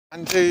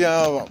अनि चाहिँ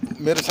यहाँ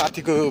मेरो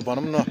साथीको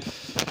भनौँ न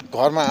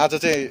घरमा आज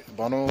चाहिँ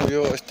भनौँ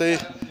यो यस्तै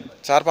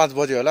 4-5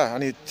 बजे होला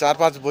अनि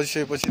 4-5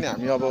 बजिसकेपछि नि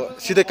हामी अब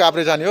सिधै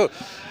काभ्रे जाने हो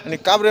अनि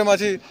काभ्रेमा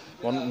चाहिँ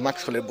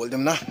मास्क खोलेर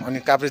बोल्दिउँ न अनि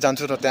काभ्रे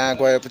जान्छु र त्यहाँ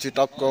गएपछि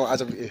टक्क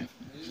आज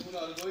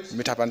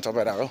मिठा पानी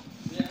चपाएर हो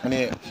अनि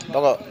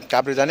टक्क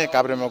काभ्रे जाने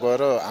काभ्रेमा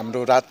गएर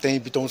हाम्रो रात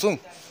त्यहीँ बिताउँछौँ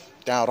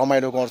त्यहाँ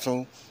रमाइलो गर्छौँ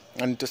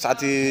अनि त्यो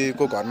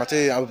साथीको घरमा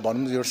चाहिँ अब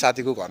भनौँ एउटा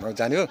साथीको घरमा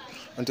जाने हो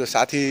अनि त्यो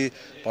साथी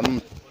भनौँ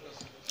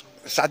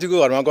साथीको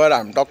घरमा गएर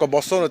हामी टक्क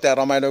बस्छौँ र त्यहाँ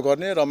रमाइलो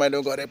गर्ने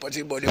रमाइलो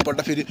गरेपछि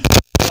भोलिपल्ट फेरि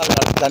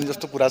जाने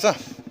जस्तो कुरा छ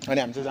अनि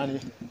हामी चाहिँ जाने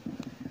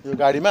यो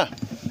गाडीमा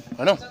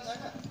होइन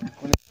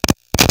अनि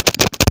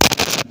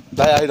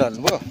दाइ आइरहनु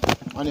भयो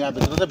अनि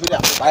यहाँभित्र चाहिँ फेरि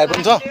हाम्रो भाइ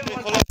पनि छ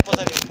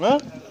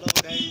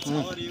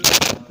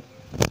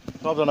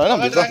सबजना होइन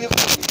भित्र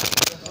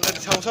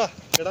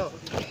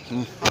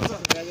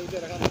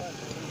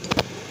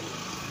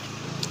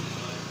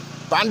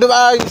पाण्डु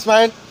भाइ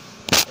इस्माइल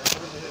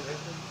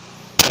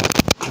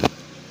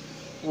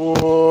ओ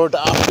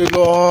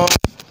डाफ्रिलो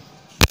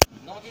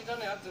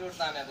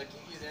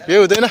केही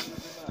हुँदैन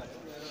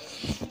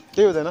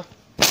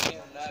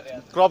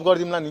क्रप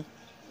गरिदिउँला नि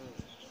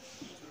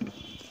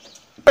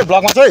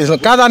ब्लगमा चाहिँ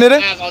कहाँ जाने रे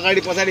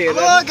अगाडि पछाडि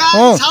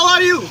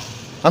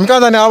हामी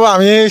कहाँ जाने अब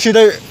हामी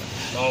सिधै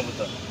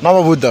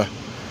नवबुद्ध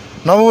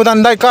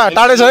दाइ कहाँ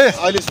टाढै छ है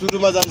अहिले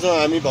सुरुमा जान्छौँ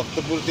हामी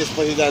भक्तपुर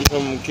त्यसपछि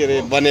जान्छौँ के अरे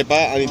बनेपा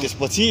अनि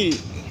त्यसपछि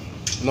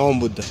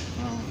नवबुद्ध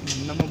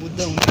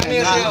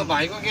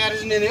भाइको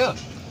ग्यारेज लिने हो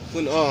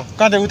कुन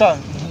कहाँ चाहिँ उता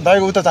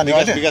दाइको उता जाने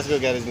विकासको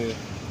ग्यारेज लिने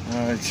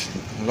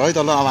ल है त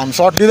ल अब हामी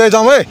सर्ट लिँदै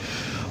जाउँ है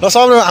ल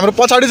सबले हाम्रो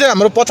पछाडि चाहिँ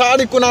हाम्रो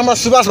पछाडि कुनामा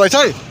सुभाष भाइ छ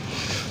है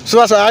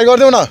सुभाष भाइ आइ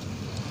गरिदेऊ न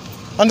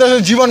अनि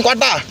त्यसपछि जीवन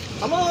कट्टा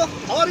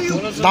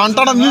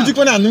ढन्टडा म्युजिक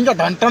पनि हानिदिउँ क्या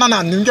ढन्टडा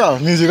हानिदिउँ क्या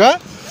म्युजिक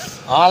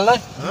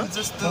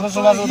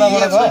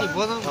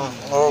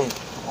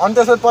अनि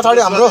त्यसपछि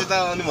पछाडि हाम्रो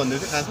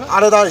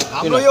आरे दाइ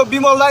हाम्रो यो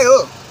विमल दाइ हो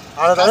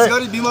आरे दाइ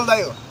विमल दाइ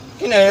हो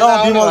किन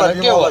विमल दाइ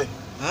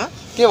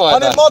के भयो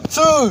अनि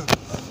मच्छु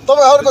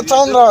तपाईँहरूको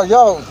चन्द्र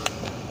यो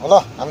ल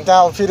हामी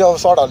त्यहाँ फेरि अब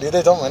सर्टहरू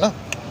लिँदै जाउँ होइन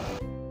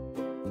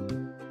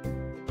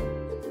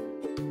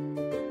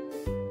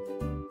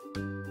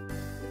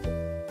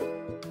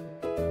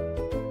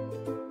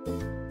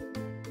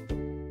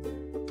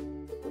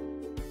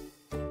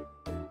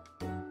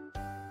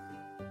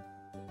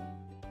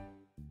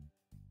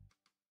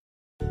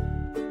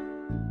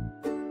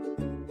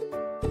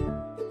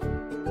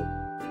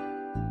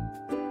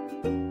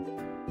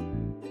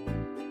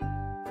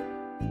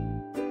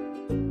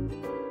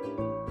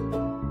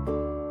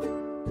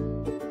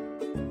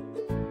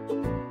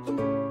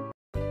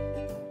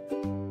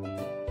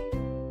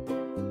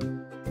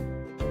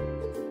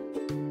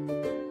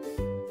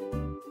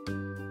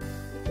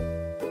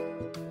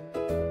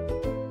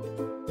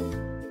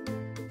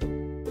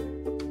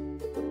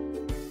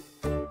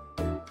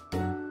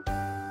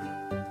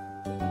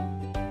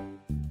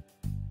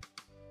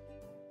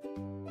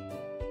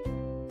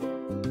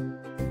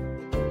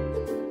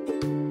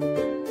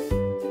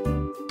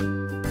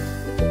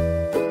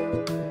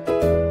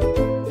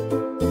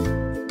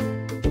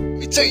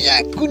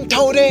यहाँ कुन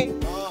ठाउँ रे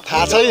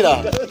थाहा छैन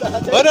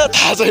होइन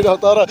थाहा छैन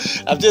तर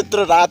अब चाहिँ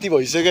यत्रो राति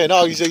भइसक्यो होइन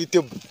अघिसकि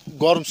त्यो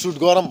गरम सुट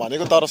गरम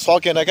भनेको तर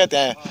सकेन क्या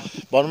त्यहाँ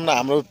भनौँ न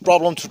हाम्रो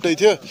प्रब्लम छुट्टै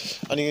थियो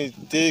अनि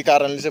त्यही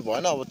कारणले चाहिँ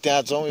भएन अब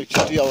त्यहाँ जाउँ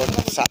एकचोटि अब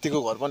साथीको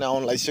घर पनि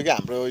आउनु लागिसक्यो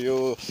हाम्रो यो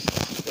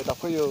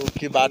यताको यो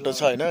के बाटो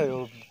छ होइन यो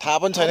थाहा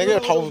पनि छैन क्या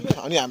यो ठाउँ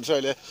अनि हामी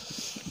चाहिँ अहिले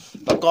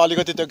टक्क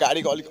अलिकति त्यो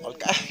गाडीको अलिक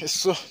हल्का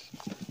यसो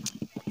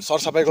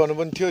सरसफाइ गर्नु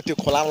पनि थियो त्यो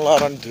खोलामा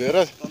लगेर धोएर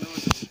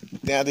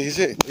त्यहाँदेखि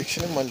चाहिँ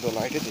एकछिन मैले त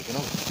लाइटै देखेन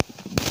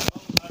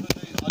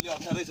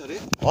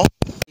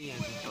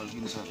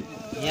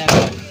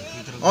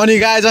अनि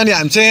गाइज अनि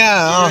हामी चाहिँ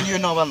यहाँ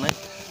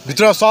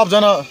भित्र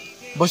सबजना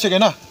बसिसक्यो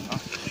होइन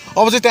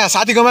अब चाहिँ त्यहाँ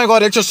साथीकोमै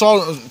गएर एकचोटि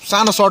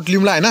सानो सर्ट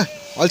लिउँला होइन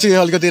अहिले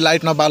अलिकति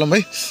लाइट नबालौँ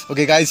है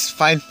ओके गाइज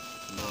फाइन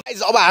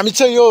गाइज अब हामी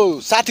चाहिँ यो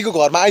साथीको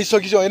घरमा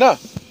आइसकेछौँ होइन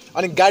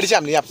अनि गाडी चाहिँ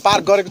हामीले यहाँ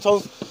पार्क गरेको छौँ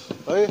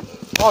है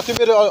त्यो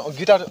मेरो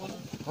गिटार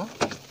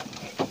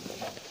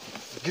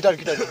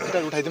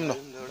उठाइदिउँ न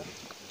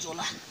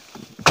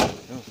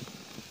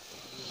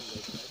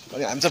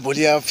अनि हामी चाहिँ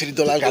भोलि फेरि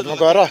दोलाल घाटमा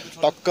गएर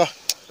टक्क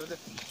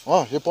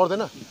यो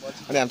पर्दैन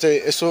अनि हामी चाहिँ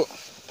यसो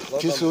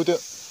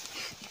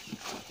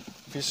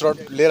फिस रड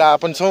लिएर आए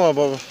पनि छौँ अब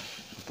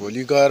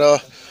भोलि गएर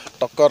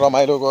टक्क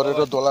रमाइलो गरेर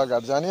दोलाल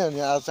घाट जाने अनि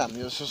आज चाहिँ हामी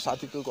यसो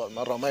साथीको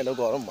घरमा रमाइलो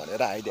गरौँ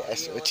भनेर आइदिए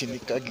यसो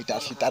छिनिक्क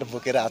गिटार सिटार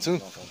बोकेर आएको छु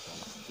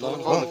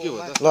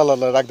ल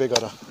राख्दै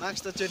गर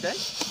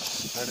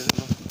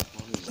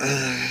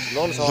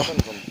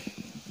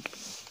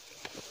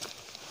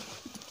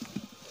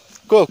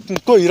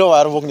को हिरो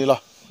भएर बोक्ने ल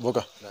बोक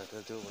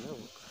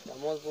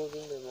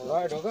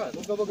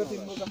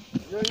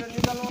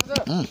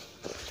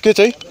के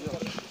चाहिँ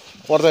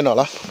पर्दैन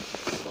होला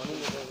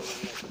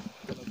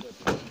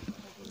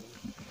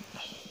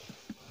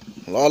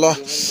ल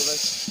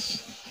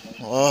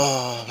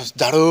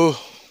झाडु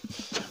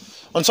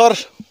अनि सर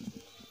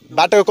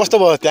बाटोको कस्तो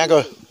भयो त्यहाँको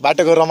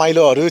बाटोको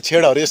रमाइलोहरू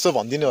छेडहरू यसो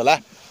भनिदिनु होला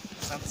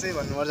साँच्चै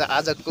भन्नुपर्दा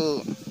आजको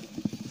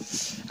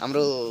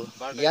हाम्रो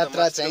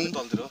यात्रा चाहिँ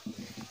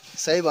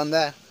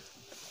सबैभन्दा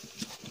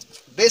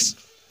बेस्ट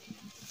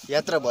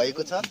यात्रा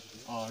भएको छ।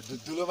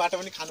 धुलो बाटो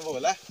पनि खानुभयो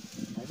होला।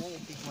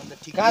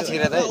 कहाँ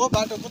छिर त? हो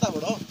बाटो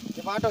कताबाट हो?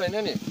 त्यो बाटो होइन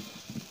नि।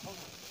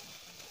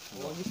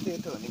 यस्तै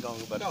थियो नि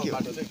गाउँको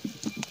बाटो चाहिँ।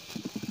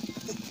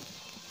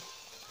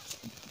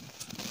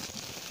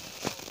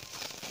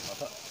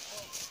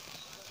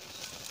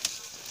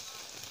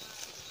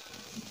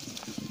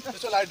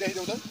 यसो लाइट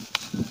देखाइदेऊ त।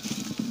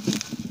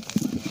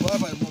 भयो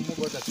भयो म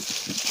गइरहेको छु।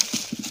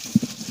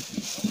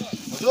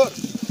 हजुर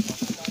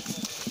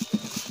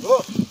हो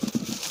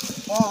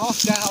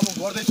त्यहाँ अब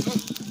गर्दैछु नि।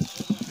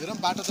 हेरौँ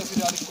बाटो त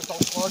फेरि अलिक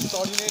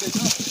चढी नै रहेछ।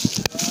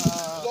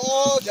 ल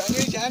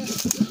झ्याङै झ्याङ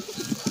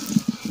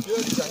यो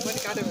झ्याङ पनि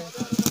काट्यो भने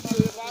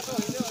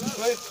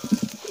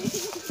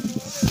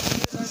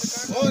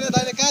हो नि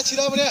दाइले कहाँ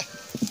छिरा भने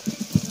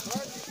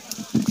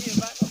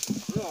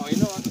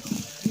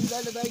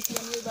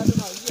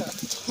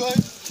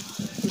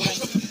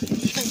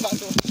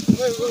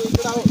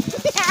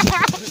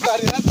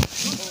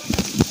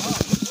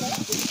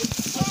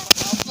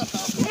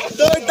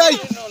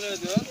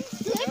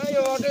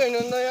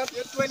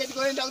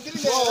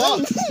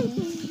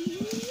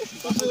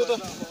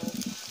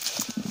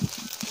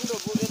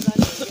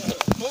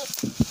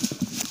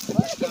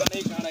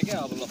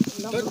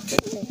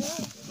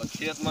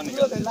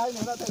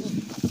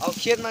अब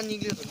खेतमा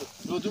निक्ल्यो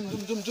जुम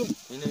जुम जुम जुम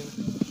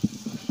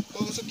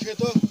कसो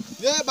खेत हो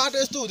ए बाटो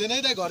यस्तो हुँदैन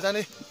है दाइ घर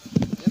जाने।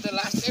 यो त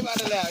लास्टै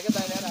बाटो ल्यायो क्या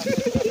दाइ ल्याएर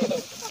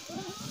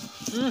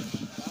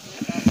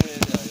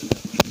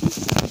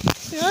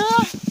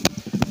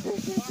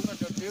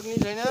टेक्नी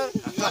छैन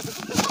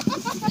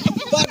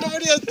बाटो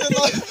पनि यस्तो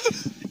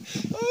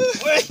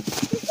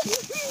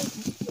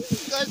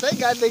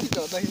गाडीदेखि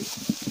झर्दाखेरि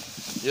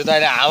यो त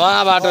अहिले हावा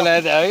बाटो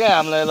ल्याइदियो क्या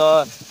हामीलाई। ल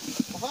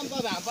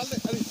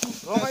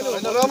रमाइलो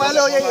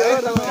रमाइलो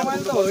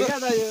त हो क्या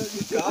दाइ यो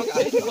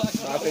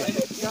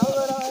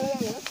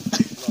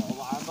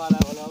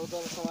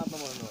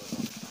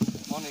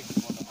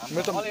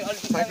मेरो त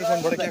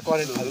माइक्रोफोनबाट क्या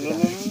करेन्ट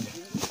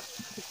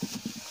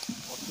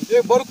ए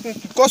बरु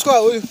कसको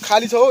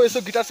खाली छ हो यसो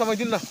गिटार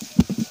समाइदिनु न।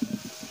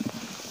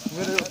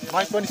 मेरो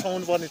माइक पनि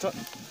समाउनु पर्ने छ।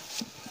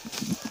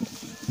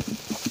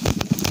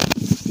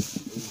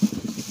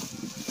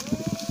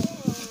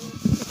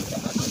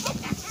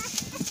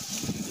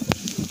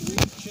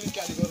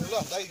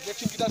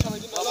 एकछिन गिटार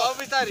समाइदिनु ल।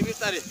 बिस्तारी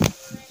बिस्तारी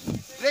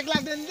ब्रेक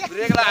लाग्दैन क्या?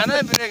 ब्रेक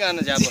लाग्दैन ब्रेक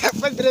हान्नु झ्याप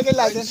ब्रेकै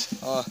लाग्दैन।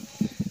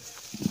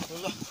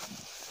 ल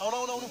आउनु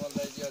आउनु आउनु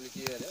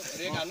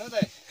ब्रेक हान्नु त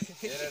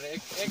हेरेर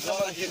एक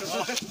नम्बर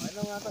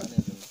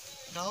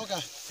कहाँ हो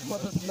कहाँ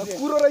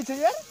कुरो रहेछ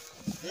यार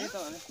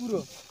कुरो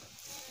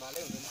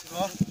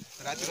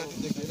राति राति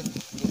देख्दैन।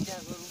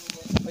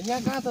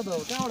 यहाँ कहाँ त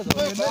कहाँबाट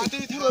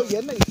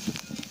हेर्न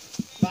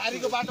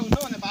बारीको बाटो हुन्छ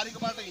भने बारीको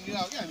बाटो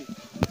हिँडिरहेको क्या हामी।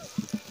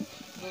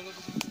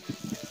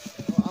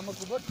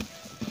 आमाको बोट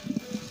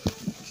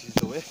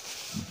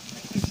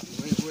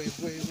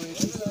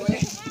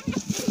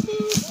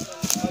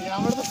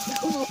यहाँबाट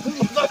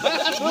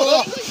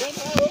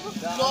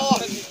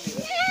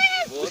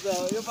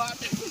यो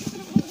बाटो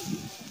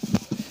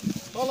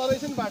तल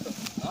रहेछ नि बाटो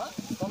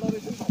तल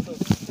रहेछ नि बाटो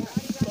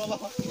तल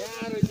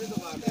यहाँ रहेछ त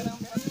बाटो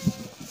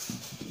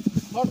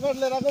सर्टकट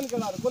लिएर आएको नि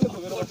केटाहरू कसले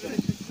खोकेर बस्छ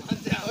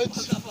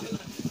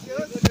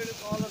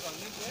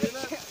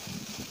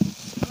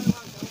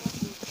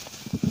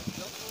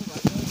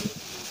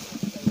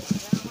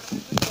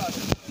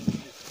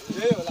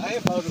ए होला है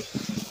बाटो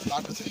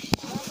बाटो चाहिँ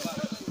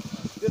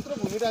त्यत्रो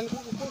घुमिरहनु को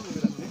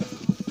घुमिरहनु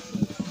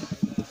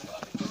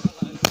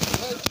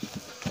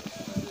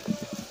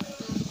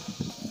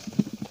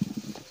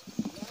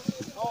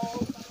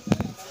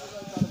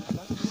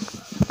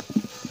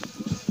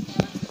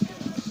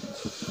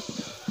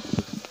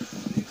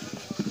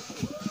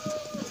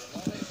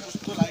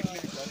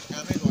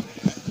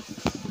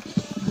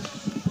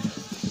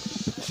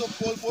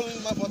पोल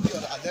पोलमा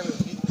बत्तीहरू हाल्दै भयो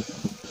नि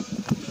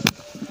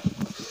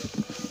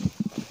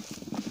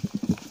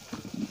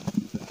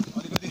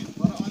अलिकति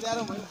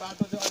अँध्यारो भयो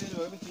बाटो चाहिँ अलिअलि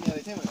भए पनि चिनेको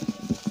रहेछ मैले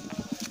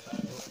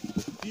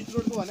पिच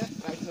रोडको भने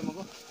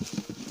राइटसम्मको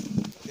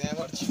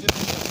त्यहाँबाट छिटो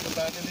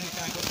बाटोले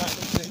कहाँको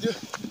बाटो पुऱ्याइदियो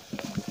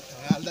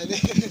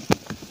हाल्दाखेरि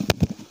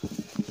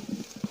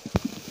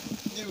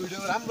यो भिडियो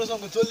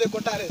राम्रोसँग जसले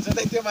कोटाएर हेर्छ त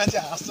त्यो मान्छे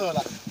हाँस्छ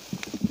होला।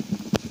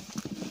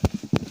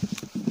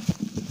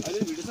 अहिले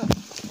भिडियो छ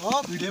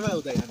भिडियोमा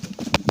आउँदा यहाँ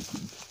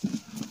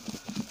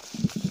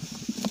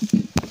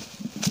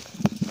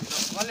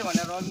कसले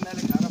भने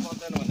रविनाले खाना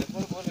पर्दैन भने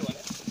कसले भने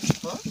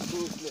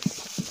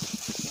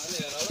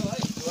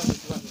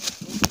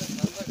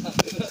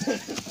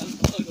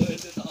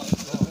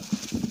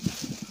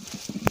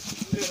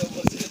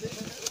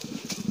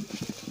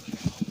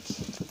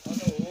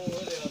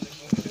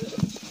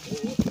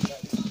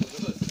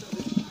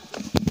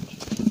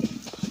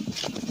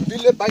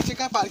बिलले बाइक चाहिँ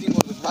कहाँ पार्किङ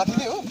गर्छ माथि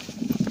नै हो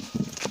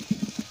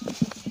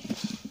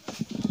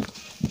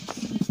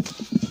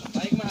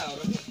बाइकमा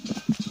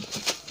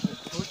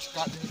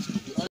काट्ने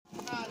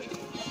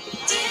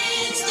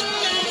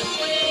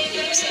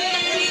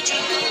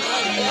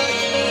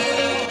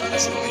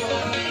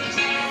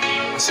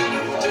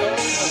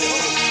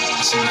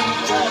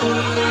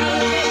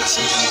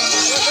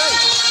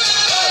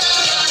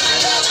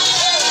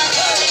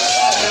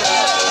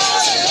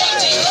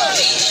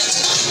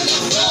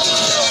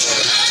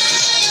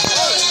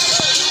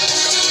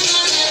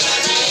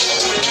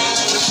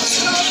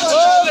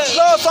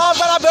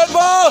सबजना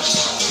भेट्नु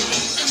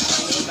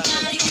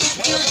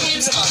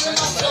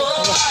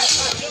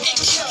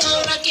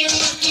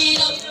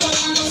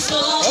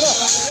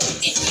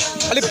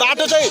अलिक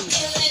बाटो चाहिँ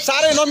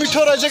साह्रै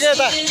नमिठो रहेछ क्या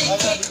यता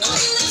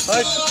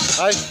है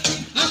है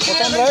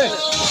चन्द्र है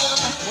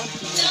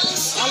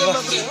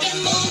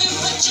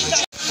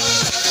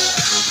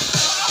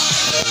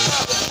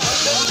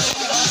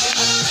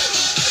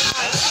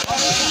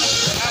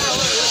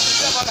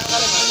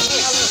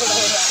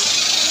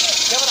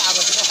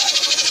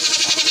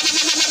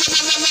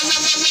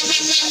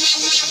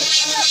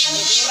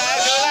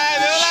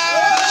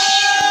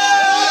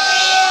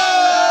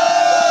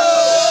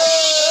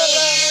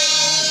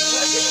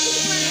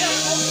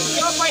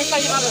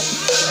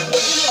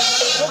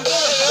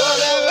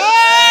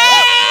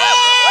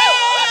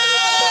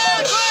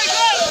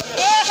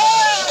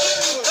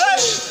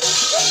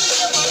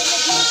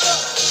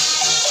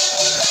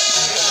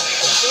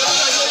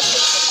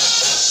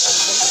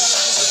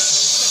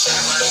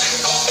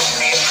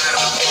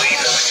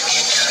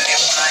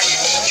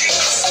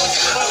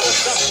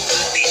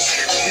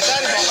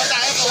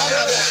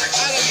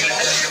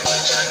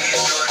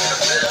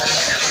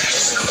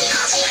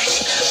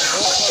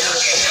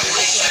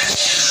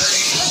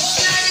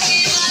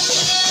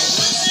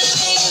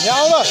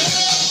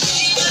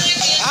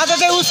आज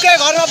चाहिँ उसकै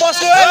घरमा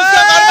बस्नु है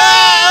उसकै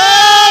घरमा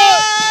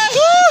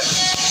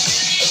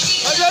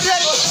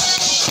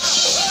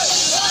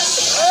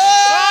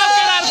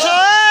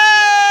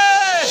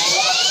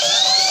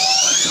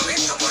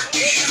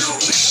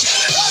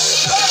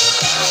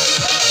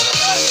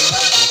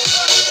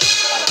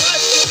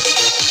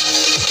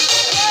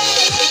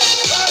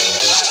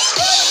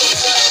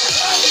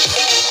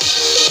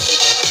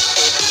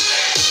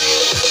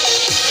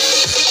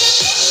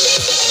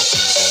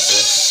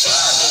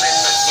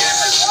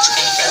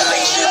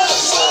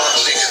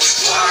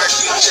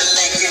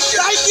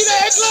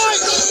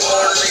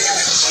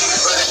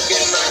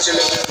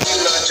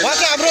वहाँ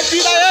चाहिँ हाम्रो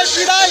पिडाइ है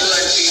पिडाइ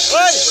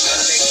ओइ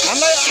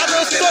हामीलाई आज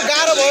यस्तो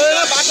गाह्रो भयो होइन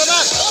बाटोमा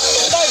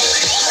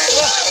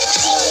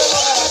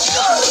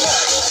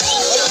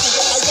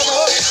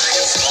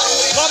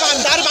अब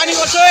हामी दारू पानी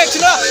गर्छौँ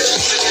एकछिन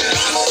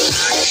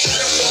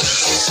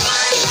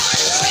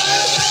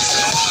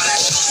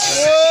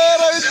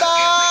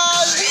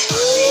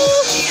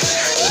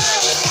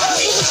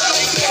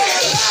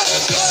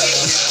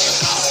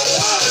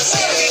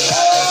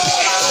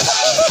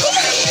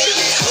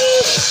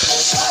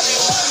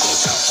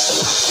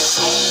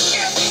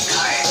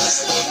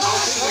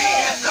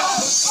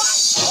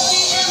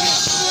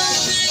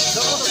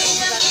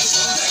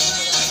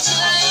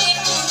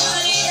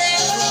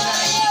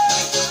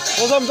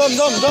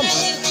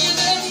जम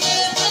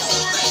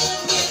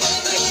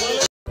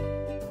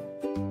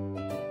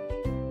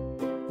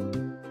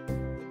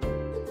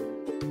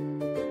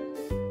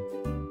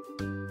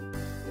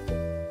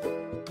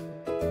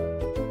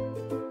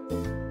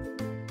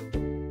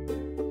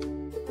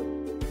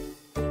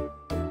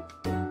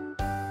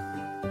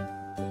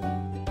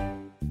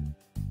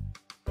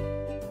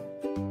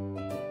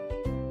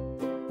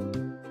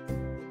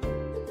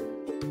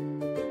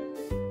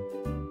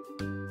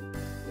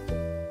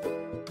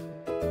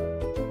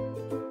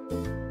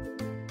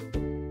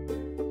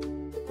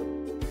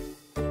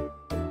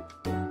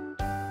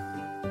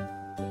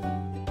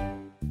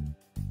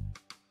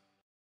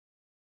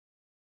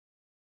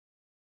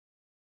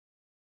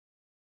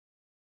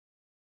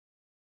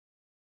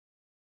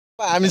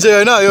हामी चाहिँ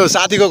होइन यो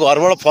साथीको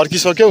घरबाट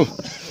फर्किसक्यौँ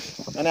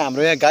अनि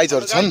हाम्रो यहाँ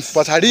गाइजहरू छन्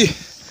पछाडि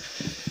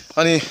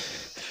अनि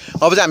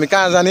अब चाहिँ हामी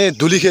कहाँ जाने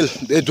धुलीखेल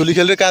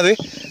धुलीखेल र कहाँ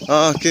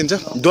चाहिँ के भन्छ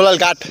दोलाल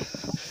घाट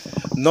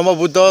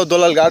नवबुद्ध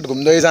दोलाल घाट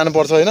घुम्दै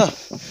जानुपर्छ होइन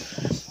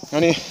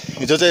अनि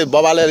हिजो चाहिँ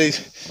बबाले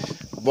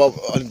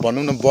अलिक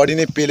भनौँ न बडी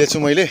नै पेलेछु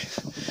मैले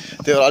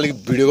त्यो अलिक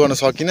भिडियो गर्न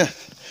सकिनँ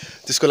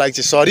त्यसको लागि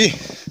चाहिँ सरी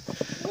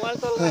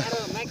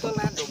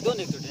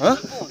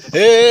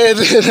ए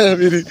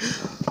फेरि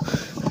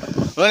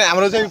अनि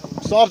हाम्रो चाहिँ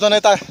सबजना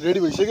यता रेडी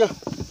भइसक्यो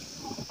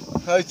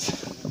है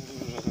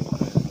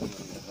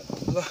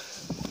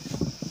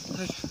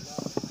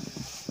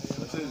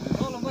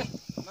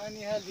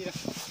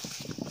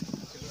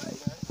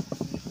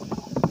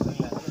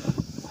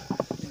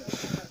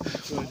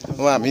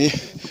अब हामी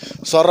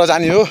सर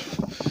जाने हो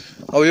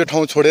अब यो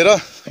ठाउँ छोडेर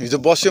हिजो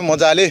बस्यो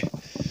मजाले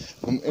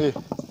ए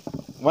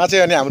उहाँ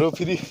चाहिँ अनि हाम्रो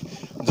फेरि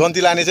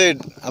जन्ती लाने चाहिँ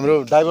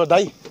हाम्रो ड्राइभर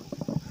दाइ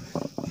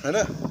हैन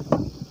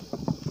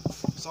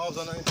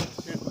सबजना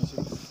सेट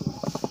भइसक्यो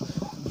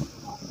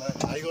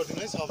हाई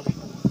गरिदिनु है सबले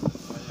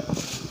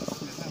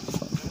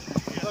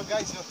ल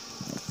गाइस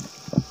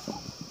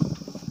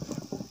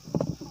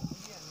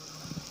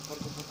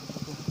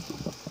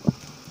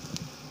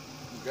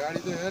गाडी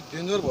त यहाँ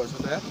डेन्जर भएछ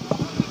त यार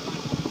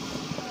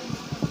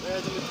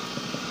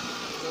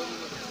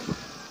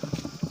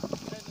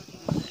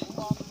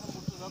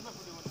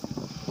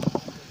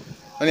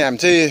अनि हामी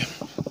चाहिँ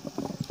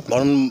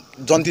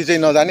भनौँ जन्ती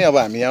चाहिँ नजाने अब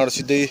हामी यहाँबाट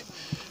सिधै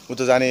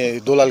उता जाने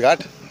दोलाल घाट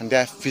अनि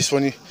त्यहाँ फिस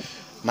पनि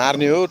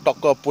मार्ने हो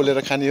टक्क पोलेर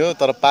खाने हो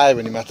तर पायो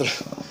भने मात्र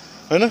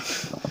हैन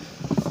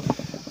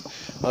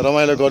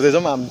रमाइलो गर्दै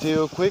जाउँ हामी चाहिँ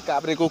यो खोइ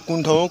काभ्रेको कुन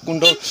ठाउँ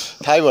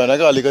थाहै भएन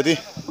क्या अलिकति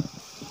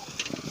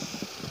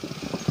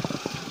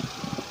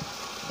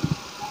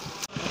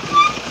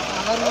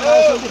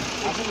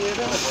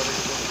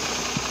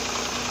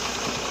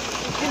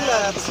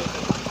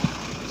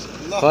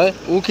खै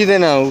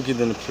उकिँदैन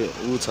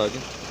ऊ छ कि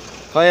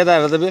खै यता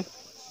हेर त बे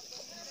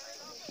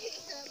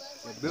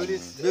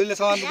बेहुलीले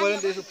सामान त पर्यो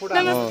नि त्यसो फोटो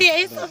नमस्ते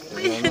है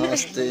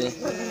नमस्ते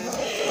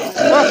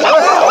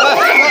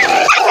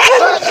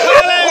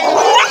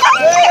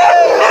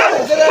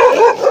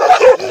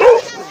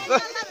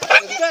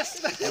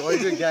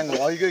अहिकै ग्याङ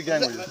हो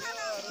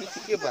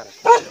के पार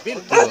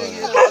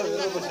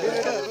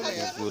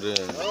पुरै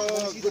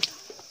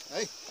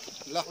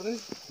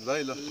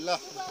ल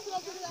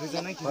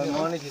दुईजना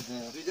खिच्ने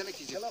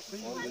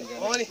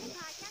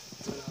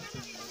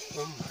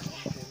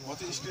म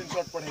चाहिँ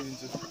स्क्रिनशट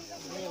पठाइदिन्छु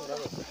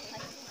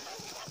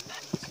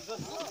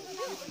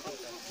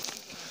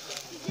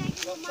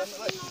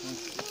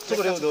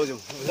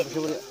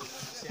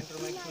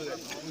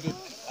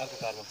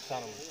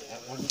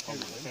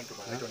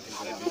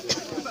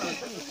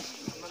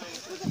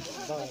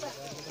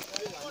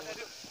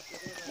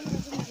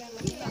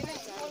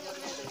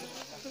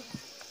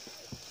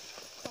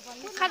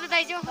खाजा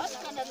दाइजो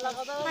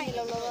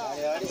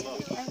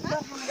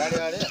गाडी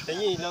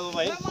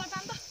भाइ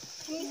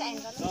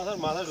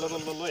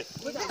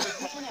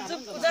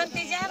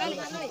जन्ती जा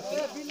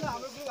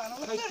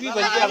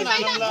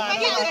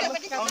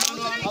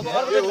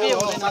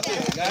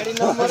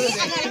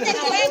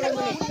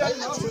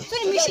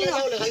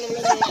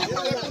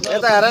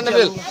यता हेर न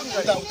बेल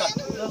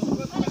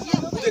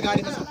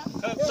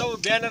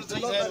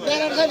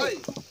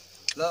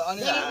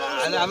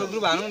हाम्रो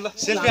ग्रुप हानौँ न ल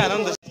सेल्फी हान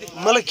नि त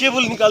मलाई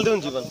केबल निकाल्दै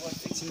हुन्छ जीवन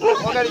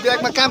अगाडि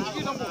ब्यागमा काम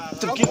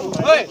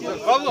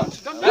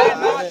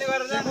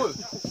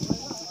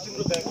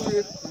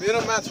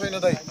मेरोमा छैन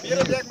दाइ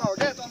मेरो ब्यागमा हो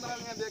क्या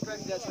चन्द्रलालमा ब्याग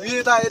राखिदिएको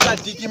छ यता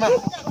डिकीमा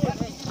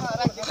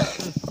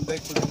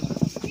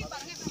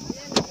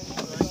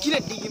किन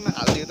डिगीमा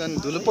हालिदियो त नि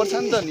धुलो पर्छ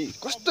नि त नि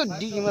कस्तो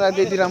डिगीमा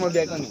राख्दै यति राम्रो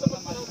ब्याग नि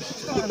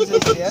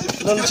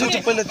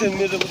पहिला त्यो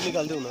मेरो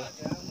निकाल्दै हुन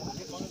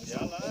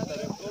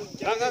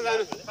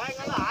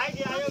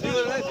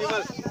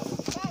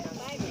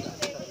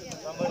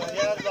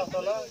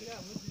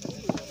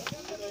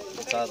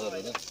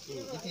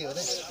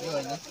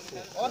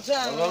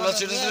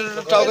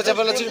टाउको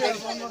चेपेर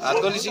हात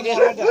गोली सिके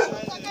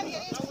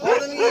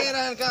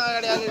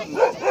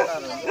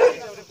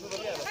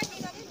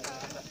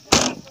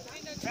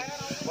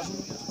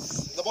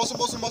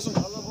बसौँ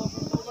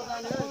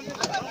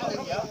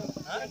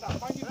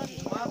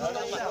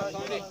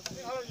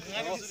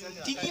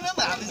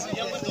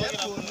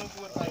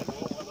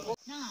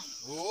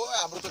हो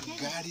हाम्रो त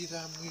गाडी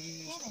राम्रै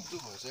यस्तो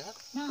भएछ यार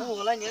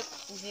होला नि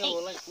पुस्ने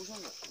होला पुस्नु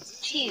न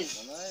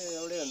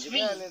एउटै हुन्छ के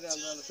अहिले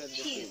हाम्रो फेरि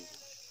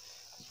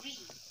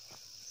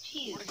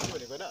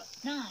भनेको हैन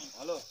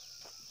हेलो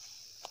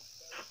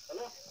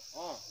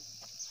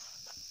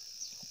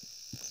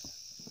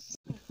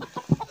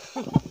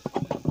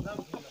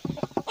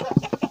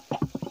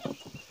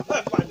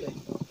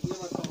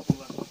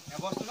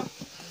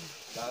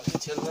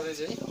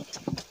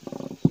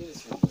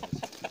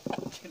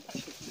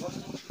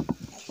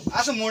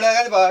आसु मुडा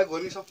गाडी भयो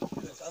घोर्नी सब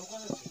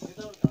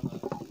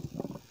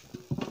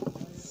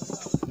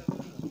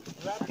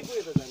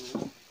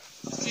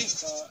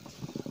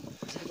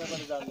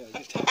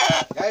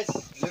गाइस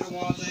मेरो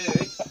महल चाहिँ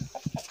है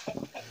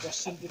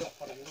पश्चिमतिर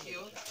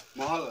फर्कियो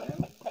महल हो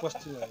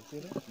पश्चिम हो के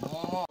रे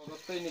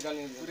जस्तै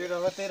निकाल्ने पुरै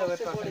रगतै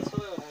रगत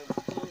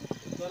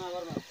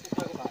जनावरमा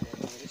कुखुराको भाग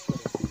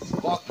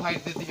बक फाइट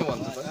त्यतिकै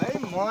भन्छ त है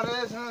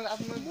मरेछ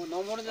आफ्नो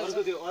नम्बर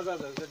अर्को त्यो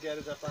अजाजहरुको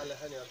ग्यारेज पाले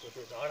छ नि अर्को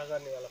त्यो झगडा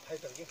गर्नेवाला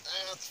फाइटर के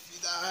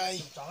बिदाई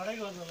झगडै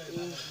गर्नलाई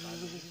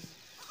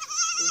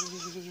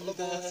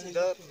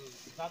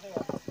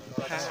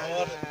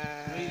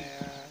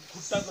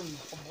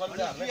भोक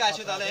लागेको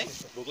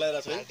छ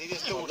है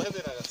यस्तो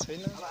उठाइदिरहेको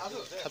छैन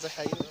खाजा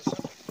खाइयो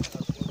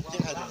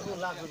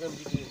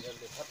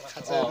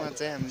खाजामा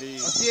चाहिँ हामीले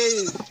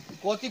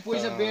कति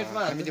पैसा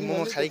बेडमा हामीले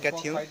मोमो खाएका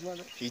थियौँ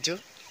हिजो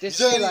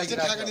त्यसै लागि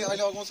खाएको नि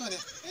अहिले अगाउँछ नि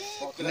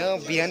किन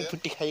बिहान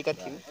फुट्टी खाएका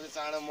थियौँ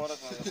चाँडो मर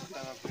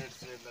खुट्टामा ब्रेड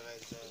सेड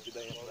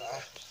लगाएर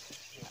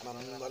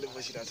मजाले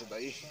बसिरहेको छ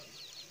भाइ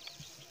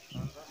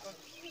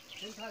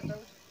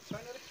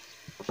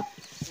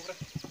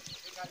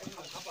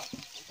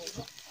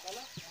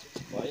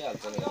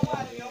भइहाल्छ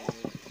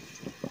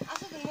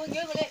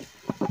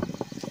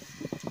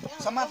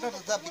समाटर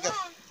त विकास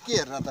के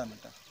हेरेर त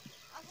अन्त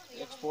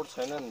एक्सपोर्ट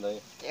छैन नि दाइ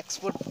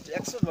एक्सपोर्ट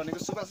भनेको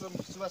सुभाष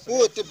ओ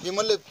त्यो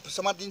विमलले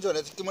समातिदिन्छु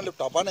भने तिमीले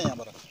ढपा न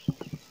यहाँबाट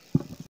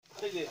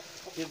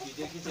त्यो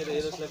भिडियो खिचेर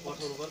एरोसलाई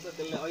पठाउनु पर्छ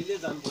त्यसले अहिले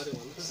जानु पर्यो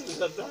भन्नु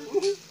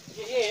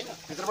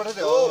भित्रबाट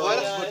हो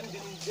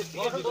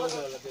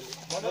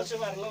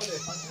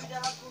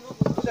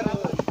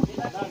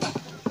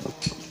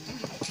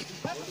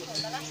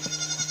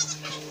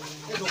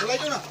ढोक्ला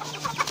ल्याउ न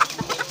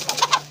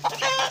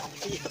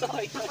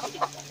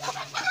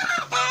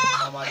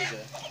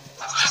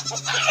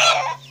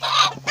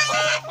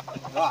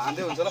ल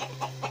हान्दै हुन्छ ल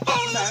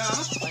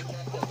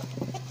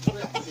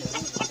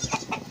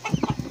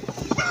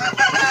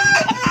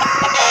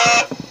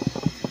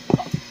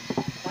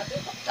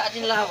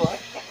काटिन ला भयो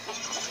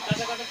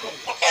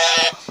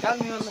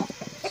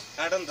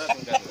काटौ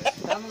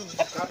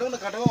न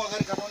काटौ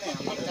अगाडि काटौ नि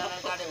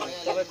काट्यो भने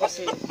तपाईँ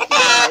कसै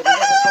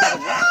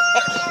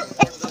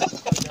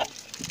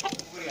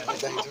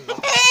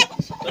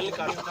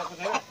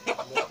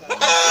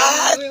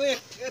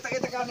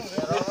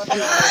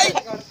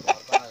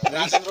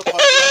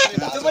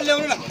त्यो पनि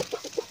ल्याउनु न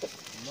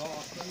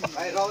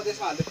भाइ रौ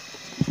त्यसमा हाल्दै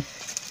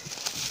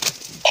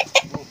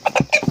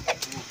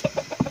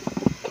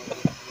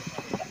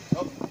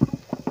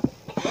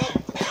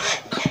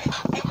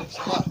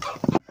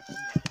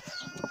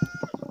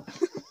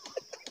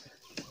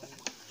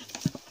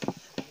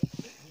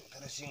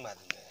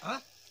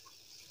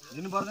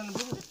दिनु पर्दैन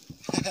बुबु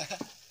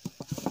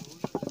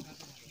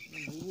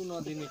बुबु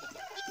नदिने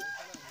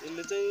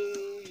यसले चाहिँ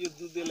यो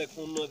दुधेलाई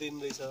खुन नदिने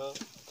रहेछ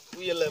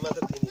यसलाई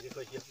मात्र दिने रे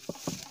खै यो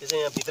चाहिँ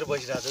यहाँ भित्र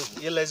बसिरहेको छ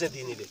यसलाई चाहिँ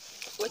दिने रे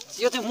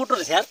यो चाहिँ मोटो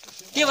रहेछ यार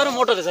के भएर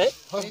मोटो रहेछ है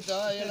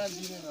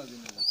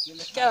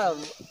क्या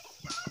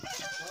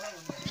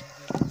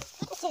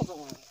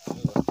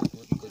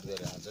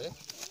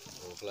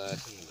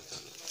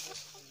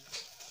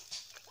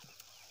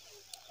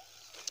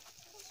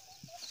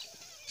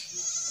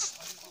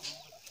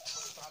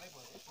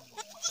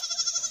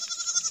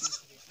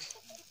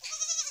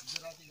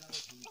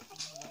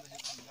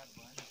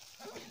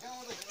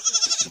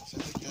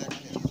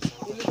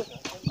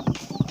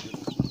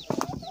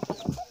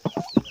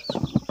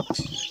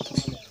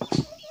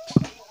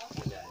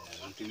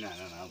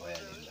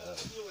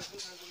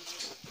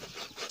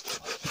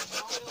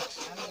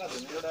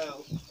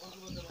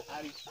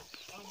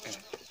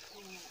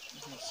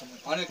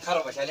अनि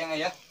खारो भइसक्यो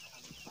यहाँ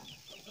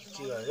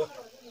के भयो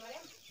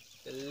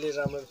यसले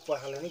राम्रो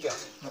पखाल्यो नि क्या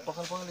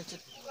पखाल पखाल एकछिन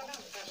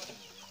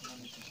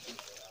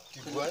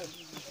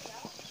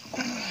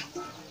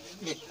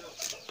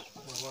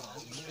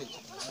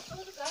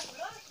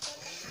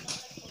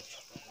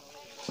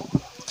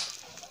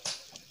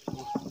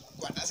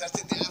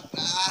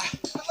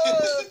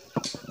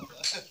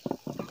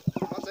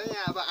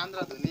अब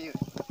आन्द्रा धुने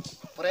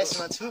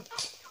प्रयासमा छु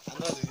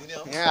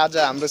यहाँ आज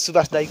हाम्रो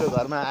सुभाष दाईको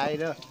घरमा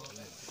आएर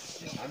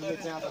हामीले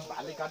चाहिँ अब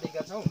भाले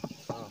काटेका छौँ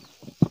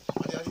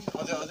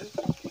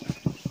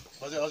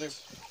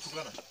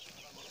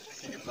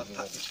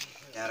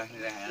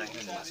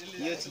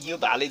यो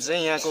भाले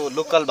चाहिँ यहाँको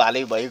लोकल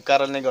भाले भएको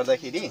कारणले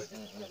गर्दाखेरि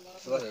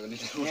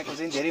यहाँको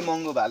चाहिँ धेरै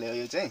महँगो भाले हो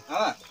यो चाहिँ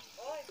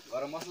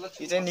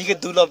निकै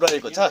दुर्लभ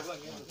रहेको छ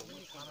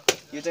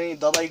यो चाहिँ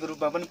दबाईको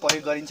रूपमा पनि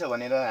प्रयोग गरिन्छ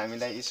भनेर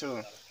हामीलाई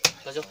यसो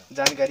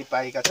जानकारी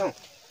पाएका छौँ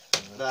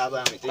र अब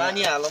हामी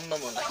पानी हालौँ न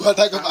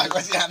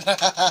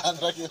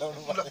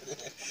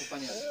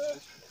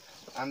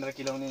आन्द्रा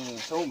किलाउने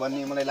छौँ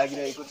भन्ने मलाई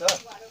लागिरहेको छ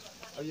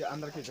अब यो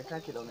आन्द्रा चाहिँ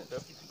कहाँ किलाउने त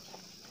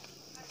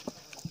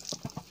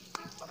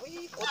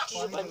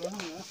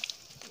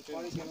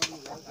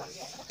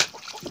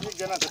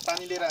एकजना त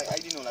पानी लिएर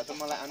आइदिनु होला त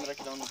मलाई आन्द्रा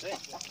किलाउनु चाहिँ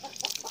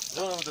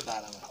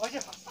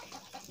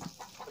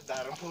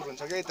धारमा फोहोर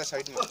हुन्छ क्या यता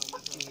साइडमा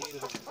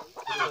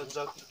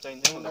जग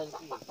चाहिन्छ मलाई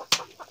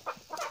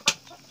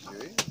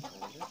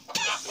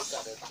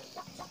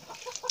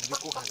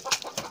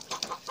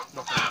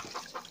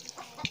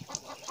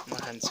म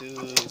खान्छु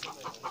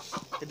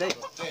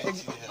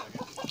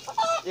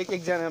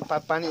एकजना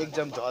पानी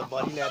एकदम झर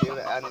भरि ल्याएर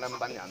एउटा आन्द्रामा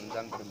पानी हाल्नु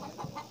जानु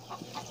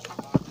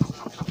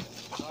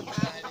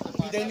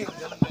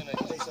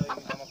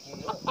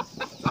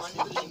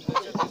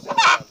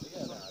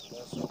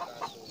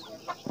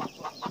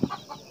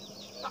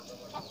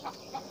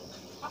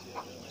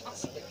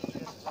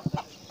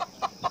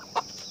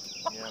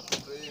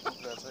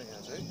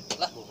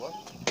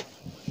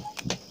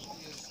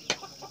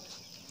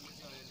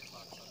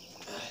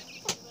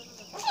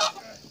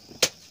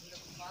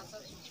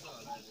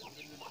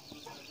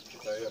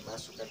पर्यो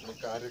मासु काट्ने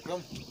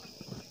कार्यक्रम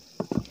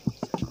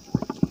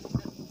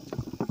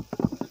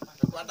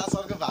बाटा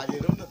सरको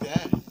भागेर नि त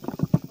त्यहाँ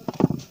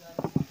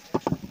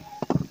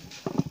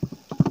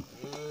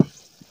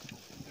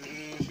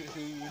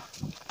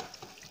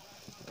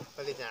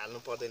अहिले चाहिँ हाल्नु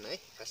पर्दैन है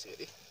खास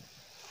गरी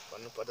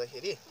भन्नु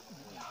पर्दाखेरि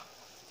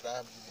पुरा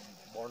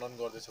वर्णन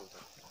गर्दैछौ त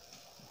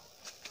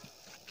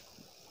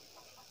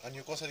अनि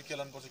यो कसरी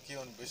केलाउनु पर्छ के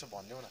गर्नु यसो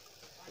भनिदेऊ न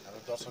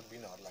हाम्रो दर्शक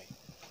बिनहरूलाई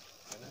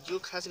यो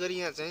खास गरी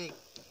यहाँ चाहिँ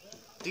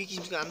दुई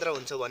किसिमको आन्द्रा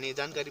हुन्छ भन्ने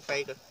जानकारी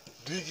पाएका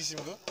दुई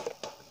किसिमको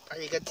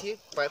पाएका थिए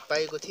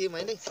पाएको थिएँ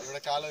मैले एउटा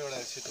कालो एउटा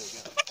सेतो हो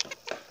क्या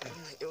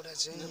एउटा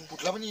चाहिँ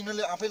पुत्ला पनि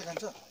यिनीहरूले आफैले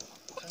खान्छ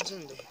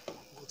नि त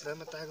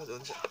भुत्रामा तागत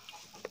हुन्छ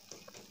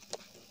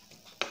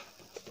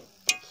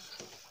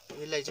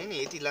यसलाई चाहिँ नि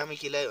यति लामै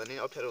केलायो भने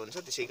अप्ठ्यारो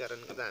हुन्छ, त्यसै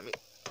कारणले गर्दा हामी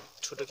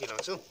छोटो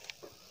केलाउँछौँ,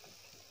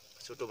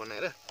 छोटो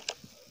बनाएर।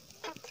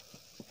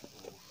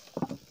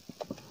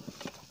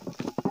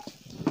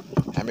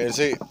 हामीहरू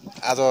चाहिँ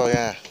आज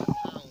यहाँ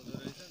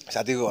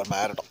साथीको घरमा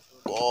आएर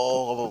टक्क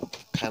अब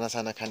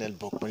खानासाना खाने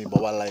भोक पनि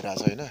बबाल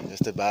लागिरहेको छ होइन।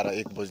 यस्तै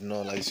 12-1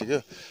 बज्न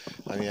लागिसक्यो।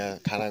 अनि यहाँ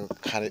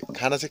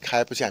खाना चाहिँ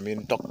खाएपछि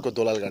हामी टक्क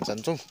दोलालघाट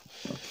जान्छौँ।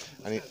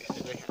 अनि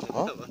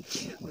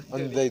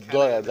अनि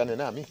दोलालघाट जाने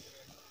होइन हामी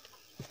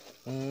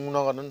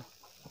नगर्नु न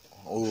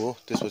हो।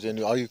 त्यसपछि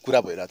अनि अघि कुरा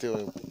भइरहेको थियो,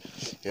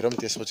 हेरौँ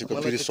त्यसपछिको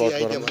फेरि सर्ट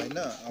गरौँ होइन।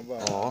 अब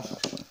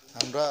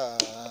हाम्रा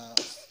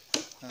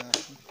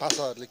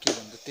पासाहरूले के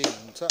भन्छ त्यही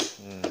हुन्छ।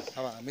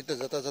 अब हामी त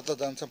जता जता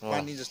जान्छौँ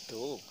पानी जस्तो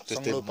हो,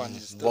 सङ्लो पानी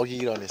जस्तो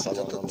बगिरहने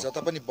जता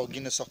पनि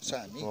बगिन सक्छ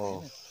हामी।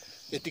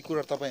 यति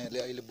कुरा तपाईँहरूले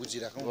अहिले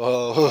बुझिराखौँ,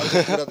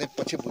 कुरा चाहिँ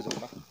पछि बुझौँ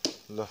न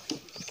ल।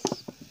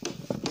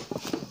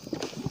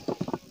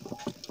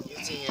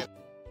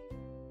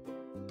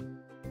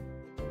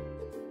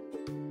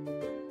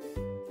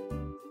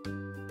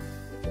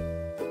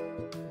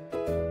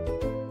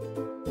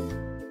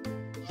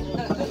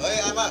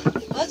 आमा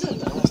हजुर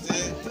नमस्ते।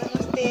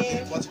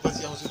 नमस्ते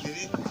पछि आउँछु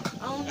फेरि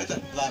है त।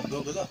 ल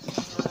गएको ल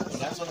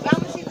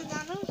राम्रोसित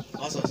जानु।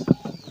 हस् हस्।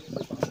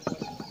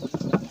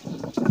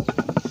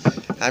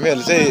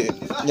 हामीहरू चाहिँ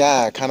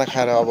यहाँ खाना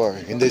खाएर अब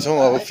हिँड्दैछौँ।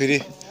 अब फेरि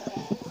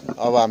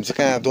अब हामी चाहिँ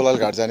कहाँ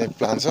दोलालघाट जाने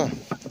प्लान छ।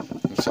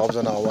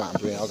 सबजना अब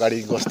हाम्रो यहाँ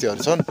अगाडि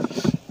गस्तीहरू छन्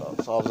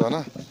सबजना।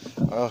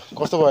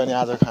 कस्तो भयो नि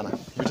आज खाना?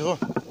 मिठो हो?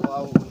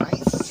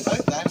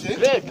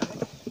 Great,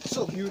 so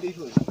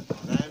beautiful.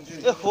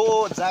 हो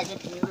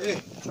ज्याकेट लिएर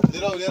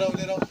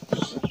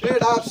ए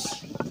डाप्स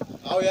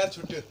आऊ यार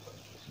छुट्यो।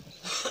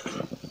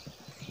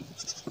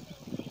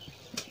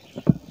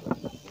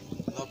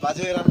 ल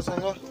बाजे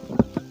राम्रोसँग है।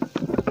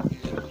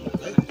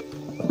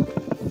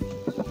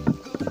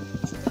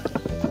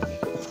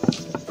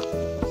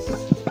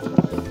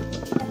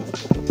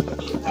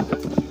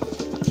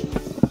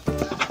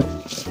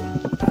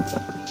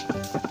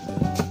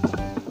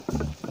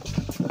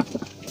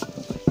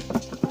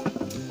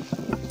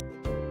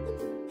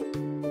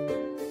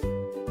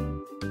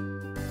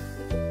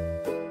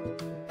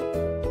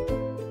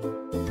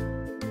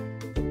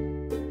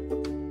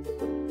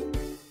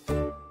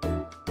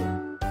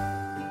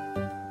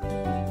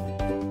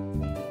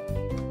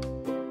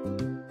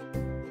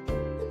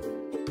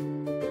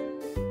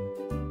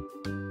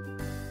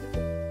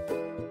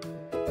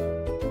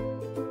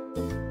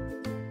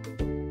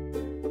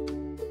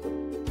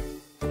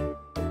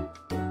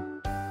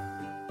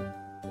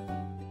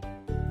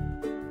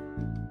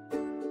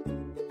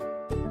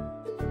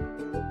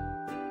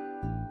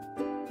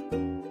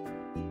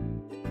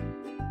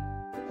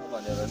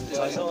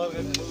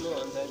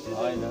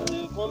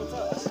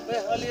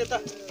 अलि यता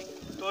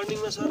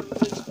टर्निङमा सर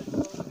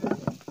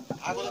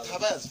आगो त थाहा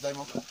पाइहाल्छ दाइ। म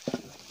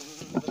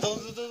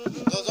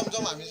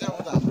जम हामी चाहिँ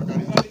आउँदा हाम्रो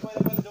गाडी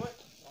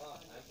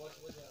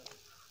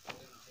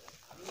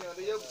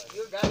यो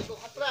गाडीको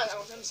खतरा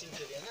आउँछ नि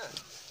सिन्चेरी होइन,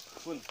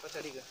 फुल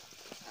पछाडिको।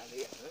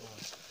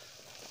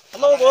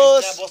 हेलो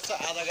बोस। त्यहाँ बस्छ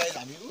आधा गाडी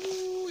हामी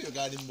यो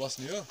गाडीमा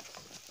बस्ने हो। यो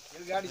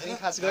गाडी चाहिँ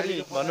खास गरी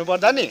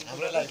भन्नुपर्दा नि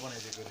हाम्रो लागि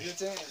बनाइदिएको यो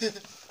चाहिँ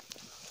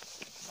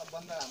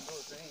सबभन्दा हाम्रो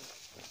चाहिँ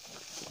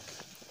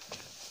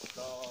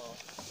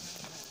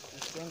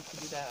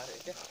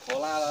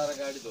खोला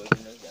गाडी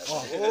धोइदिनु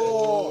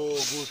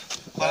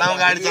खोलामा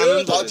गाडी जानु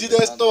नि धजी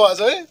त यस्तो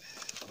भएछ है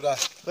पुरा।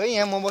 खै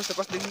यहाँ म बस्दा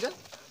कस्तो देखिन्छ?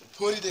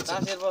 थोरी देख्छ।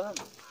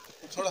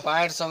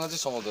 पाहाडसँग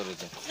चाहिँ सुहाउँदो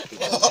रहेछ।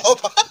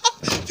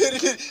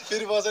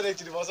 फेरि बसेर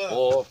एकचोटि बस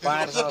हो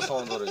पाहाडसँग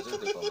सुहाउँदो रहेछ त्यो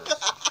खोला।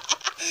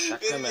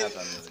 ठ्याक्कै म्याच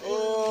हाल्नु। ओ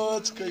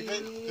खै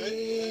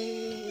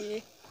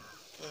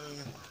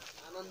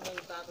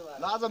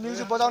ल आज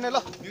म्युजिक बजाउने।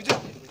 ल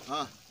म्युजिक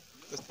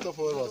यस्तो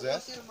फोहोर भएछ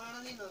यार।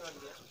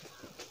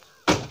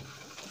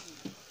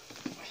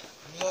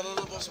 ल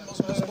बस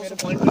मेरो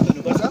पोइन्ट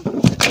हुनुपर्छ।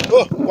 ओ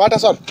वाटा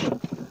सर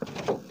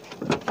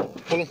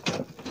बोलौँ।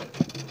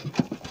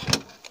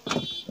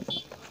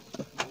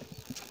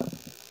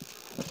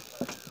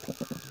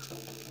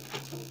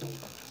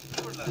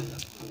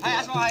 हाय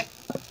आसमा हाय।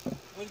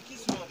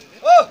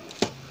 ओ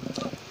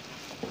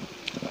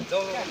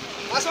जाऊ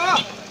आसमा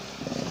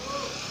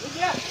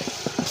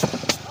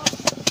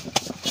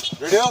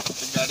रेडियो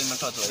गाडीमा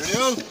टच भयो।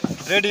 रेडियो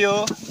रेडियो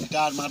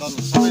गिटार मादल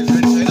सबै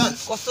रेडी छैन?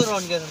 कस्तो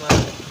रन गर्नु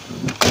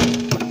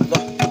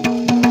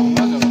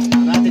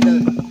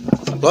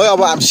ल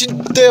अब हामी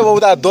सिधै अब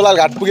उता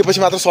दोलालघाट पुगेपछि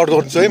मात्र सर्ट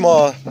गर्छु है। म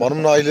भनौँ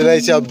न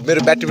अहिलेलाई चाहिँ अब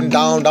मेरो ब्याट्री पनि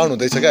डाउन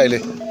हुँदैछ क्या अहिले।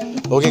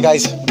 Okay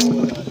guys.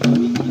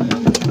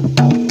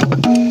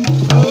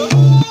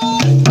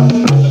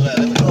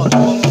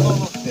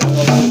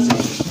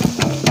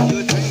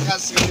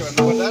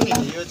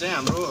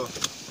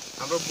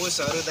 हाम्रो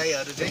बोसहरू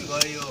दाइहरू चाहिँ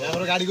गयो।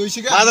 हाम्रो गाडी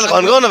गइसक्यो। बादल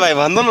घन्काउ न भाइ,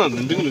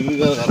 भन्दैन ढुङ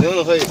गरेर घन्काउ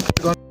न खै।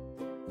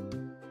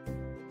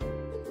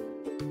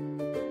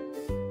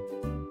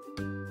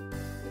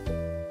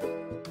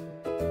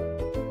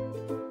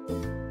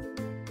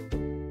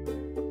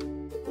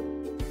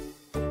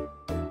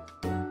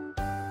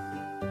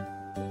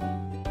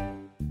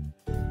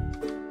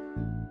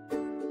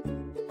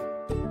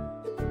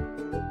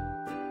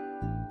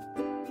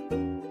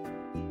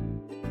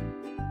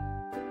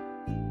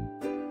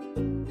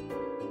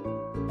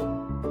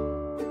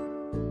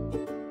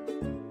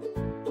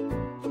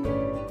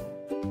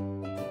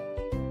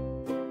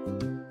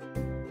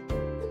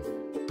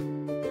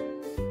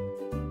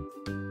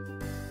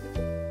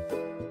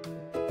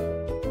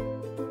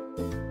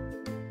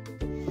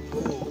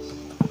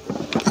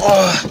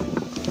 हामी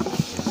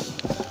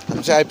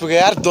चाहिँ आइपुग्यो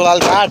यार दोलाल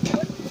घाट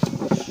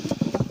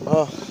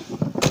अब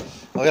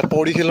यहाँ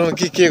पौडी खेल्नु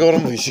के गरौँ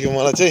भइसक्यो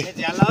मलाई चाहिँ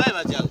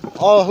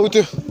ऊ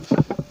त्यो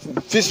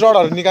फिस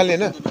रडहरू निकाल्ने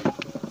होइन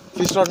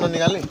फिस रड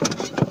ननिकाल्ने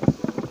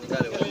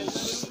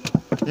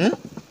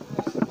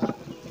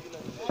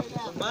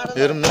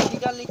हेरौँ न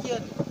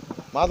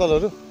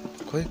मादलहरू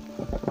खोइ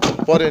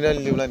पऱ्यो नि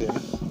अलि लिउँला नि होइन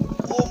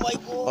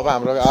अब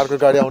हाम्रो अर्को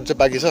गाडी आउनु चाहिँ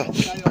बाँकी छ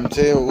हामी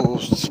चाहिँ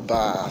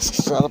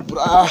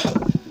पुरा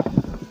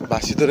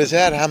भाँसिँदो रहेछ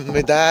यार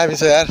राम्रो दामी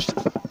छ यार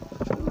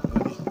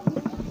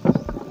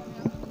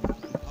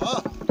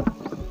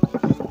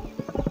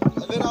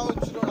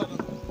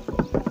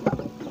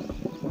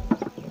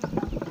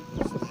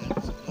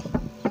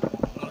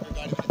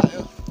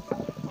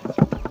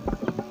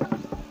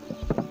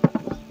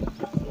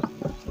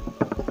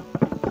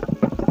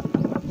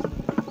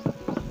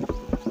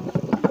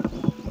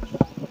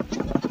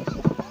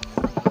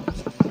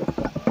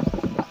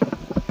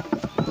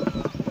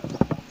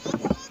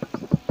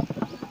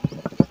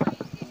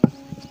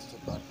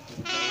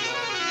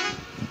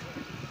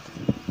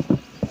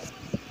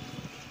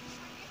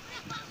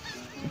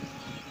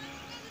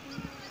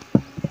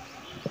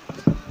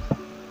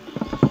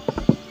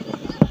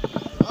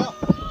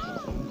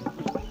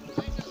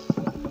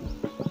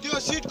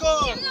सिटको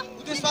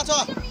उदेशमा छ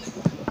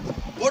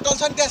बोतल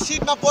छ नि त्यहाँ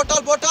सिटमा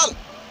बोतल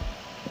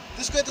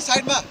त्यसको यता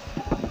साइडमा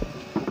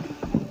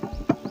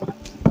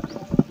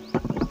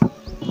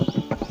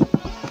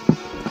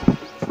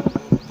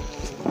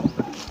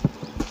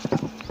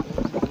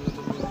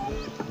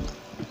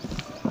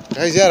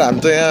गाइस यार हामी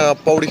त यहाँ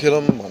पौडी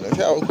खेलौँ भनेको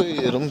थियो अब खोइ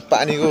हेरौँ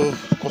पानीको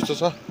कस्तो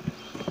छ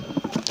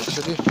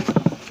यसरी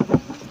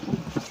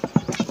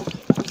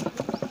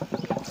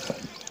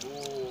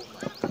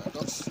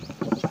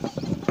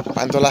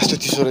पानी त लास्ट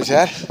चिसो रहेछ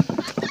यार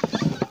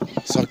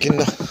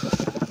सकिन्न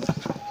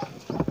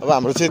अब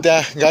हाम्रो चाहिँ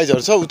त्यहाँ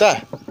गाइजहरू छ उता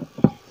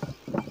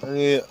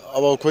अनि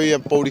अब खोइ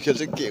यहाँ पौडी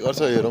खेल्छ के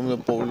गर्छ हेरौँ न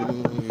पौडी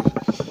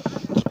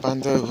पानी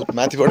त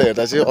माथिबाट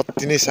हेर्दा चाहिँ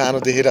अति नै सानो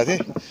देखेर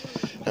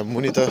थिएँ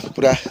मुनि त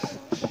पुरा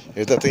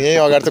हेर्दा त यहीँ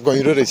अगाडि त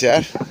गहिरो रहेछ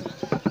यार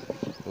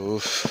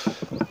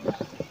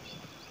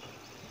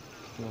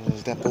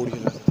त्यहाँ पौडी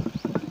खेल्नु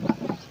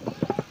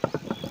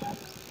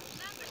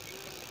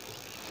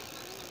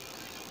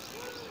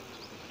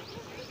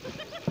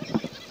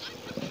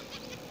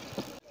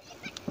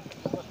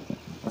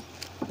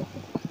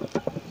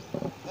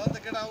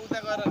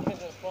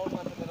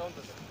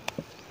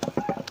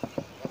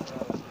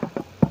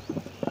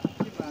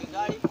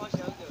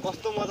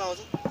कस्तो मजा आउँछ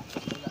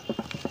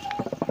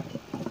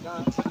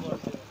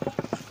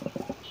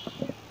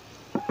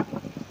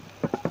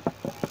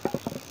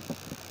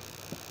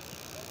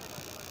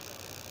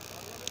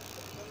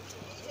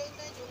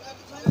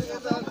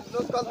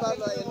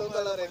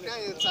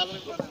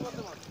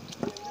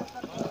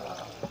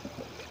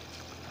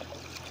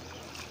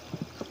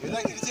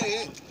हेर्दाखेरि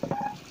चाहिँ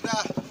पुरा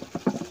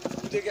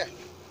त्यो क्या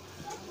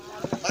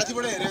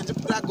माथिबाट हेऱ्यो भने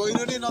चाहिँ पुरा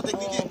गहिरो नै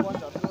नदेख्ने कि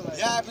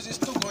यहाँ आएपछि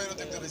यस्तो गहिरो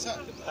देख्दो रहेछ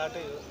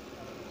फाटै हो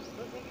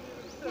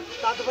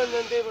तातो पानी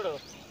जाने त्यहीबाट हो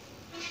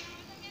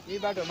यही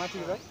बाटो माथि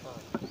भाइ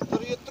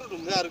तर यत्रो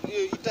ढुङ्गाहरू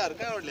यो इँटाहरू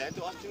कहाँबाट ल्यायो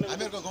त्यो अस्ति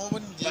हामीहरूको गाउँ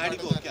पनि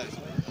बाढीको हो क्या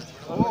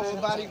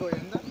बारीको हो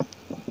नि त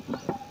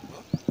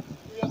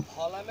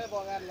फलामै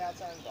बगाएर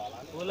ल्याएको छ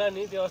होला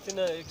नि त्यो अस्ति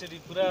नै एकचोटि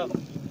पुरा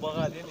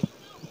बगाएको थियो नि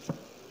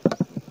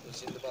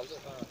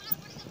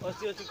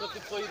अस्ति कति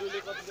पहिरोले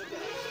कति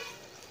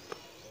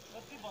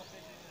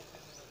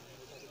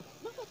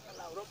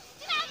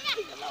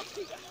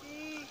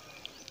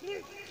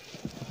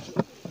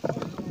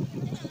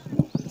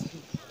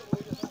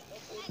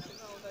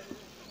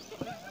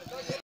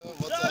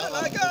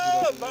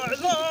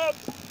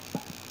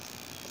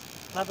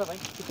भाइ